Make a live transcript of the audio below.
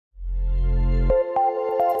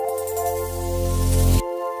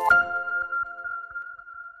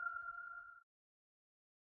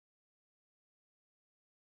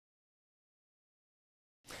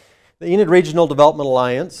The Enid Regional Development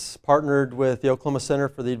Alliance partnered with the Oklahoma Center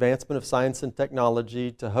for the Advancement of Science and Technology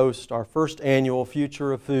to host our first annual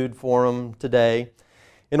Future of Food Forum today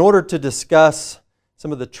in order to discuss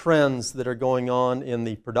some of the trends that are going on in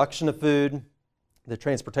the production of food, the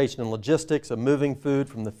transportation and logistics of moving food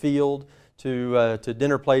from the field to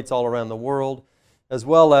dinner plates all around the world, as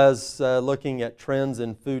well as looking at trends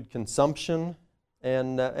in food consumption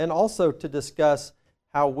and also to discuss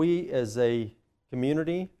how we as a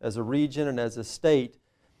community, as a region, and as a state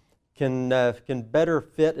can better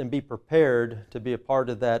fit and be prepared to be a part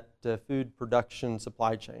of that food production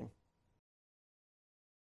supply chain.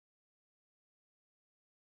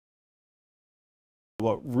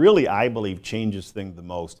 What really, I believe, changes things the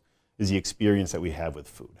most is the experience that we have with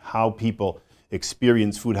food. How people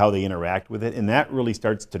experience food, how they interact with it, and that really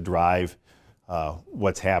starts to drive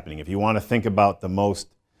what's happening. If you want to think about the most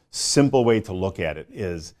simple way to look at it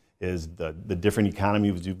is the different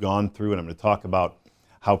economies we've gone through, and I'm going to talk about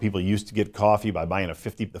how people used to get coffee by buying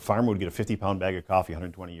the farmer would get a 50-pound bag of coffee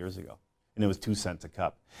 120 years ago, and it was 2 cents a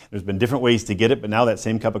cup. There's been different ways to get it, but now that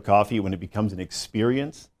same cup of coffee, when it becomes an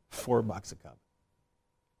experience, $4 a cup.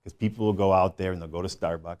 Because people will go out there and they'll go to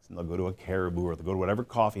Starbucks and they'll go to a Caribou or they'll go to whatever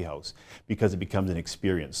coffee house because it becomes an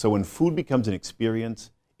experience. So when food becomes an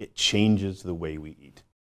experience, it changes the way we eat.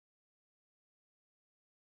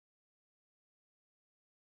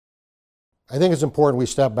 I think it's important we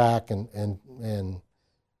step back and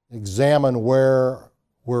examine where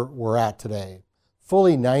we're at today.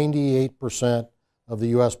 Fully 98% of the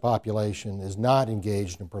U.S. population is not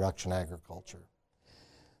engaged in production agriculture.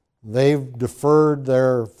 They've deferred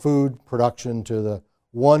their food production to the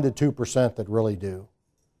 1 to 2% that really do.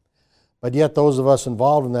 But yet those of us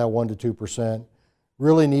involved in that 1 to 2%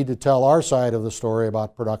 really need to tell our side of the story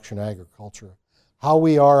about production agriculture, how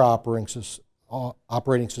we are operating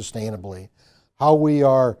sustainably, how we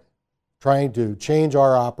are trying to change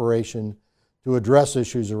our operation to address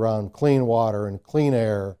issues around clean water and clean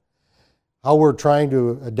air, how we're trying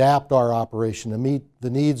to adapt our operation to meet the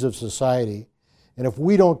needs of society. And if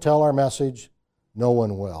we don't tell our message, no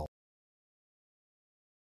one will.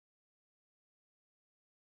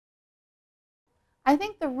 I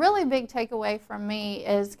think the really big takeaway from me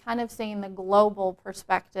is kind of seeing the global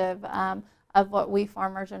perspective of what we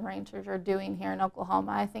farmers and ranchers are doing here in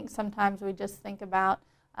Oklahoma. I think sometimes we just think about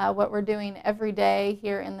what we're doing every day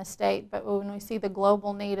here in the state, but when we see the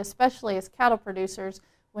global need, especially as cattle producers,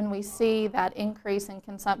 when we see that increase in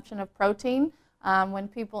consumption of protein, when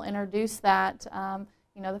people introduce that,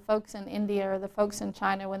 you know, the folks in India or the folks in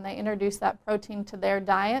China, when they introduce that protein to their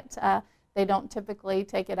diet, they don't typically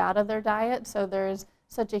take it out of their diet. So there's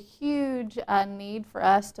such a huge need for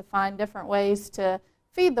us to find different ways to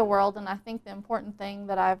feed the world. And I think the important thing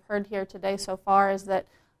that I've heard here today so far is that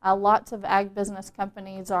lots of ag business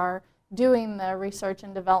companies are doing the research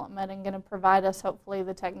and development and going to provide us hopefully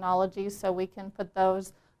the technologies so we can put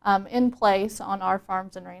those in place on our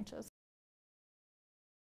farms and ranches.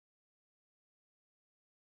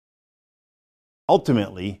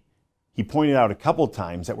 Ultimately, he pointed out a couple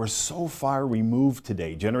times that we're so far removed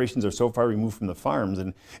today. Generations are so far removed from the farms.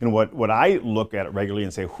 And what I look at it regularly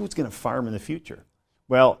and say, who's going to farm in the future?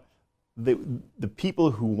 Well, the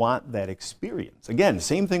people who want that experience. Again,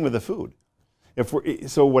 same thing with the food.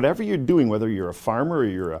 So whatever you're doing, whether you're a farmer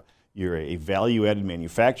or you're a value-added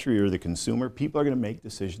manufacturer or the consumer, people are going to make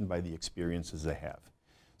decisions by the experiences they have.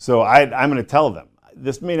 So I'm going to tell them,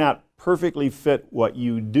 this may not perfectly fit what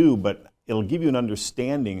you do, but it'll give you an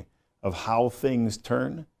understanding of how things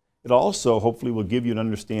turn. It also hopefully will give you an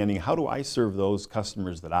understanding, how do I serve those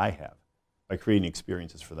customers that I have by creating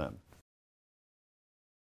experiences for them.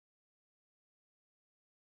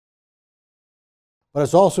 But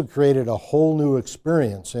it's also created a whole new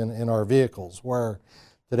experience in our vehicles, where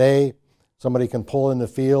today somebody can pull in the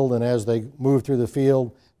field, and as they move through the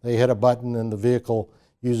field, they hit a button and the vehicle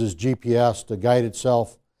uses GPS to guide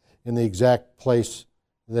itself in the exact place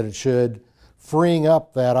that it should, freeing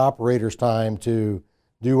up that operator's time to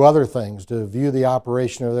do other things, to view the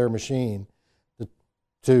operation of their machine,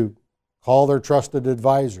 to call their trusted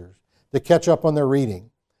advisors, to catch up on their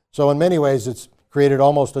reading. So in many ways, it's created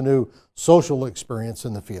almost a new social experience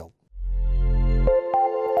in the field.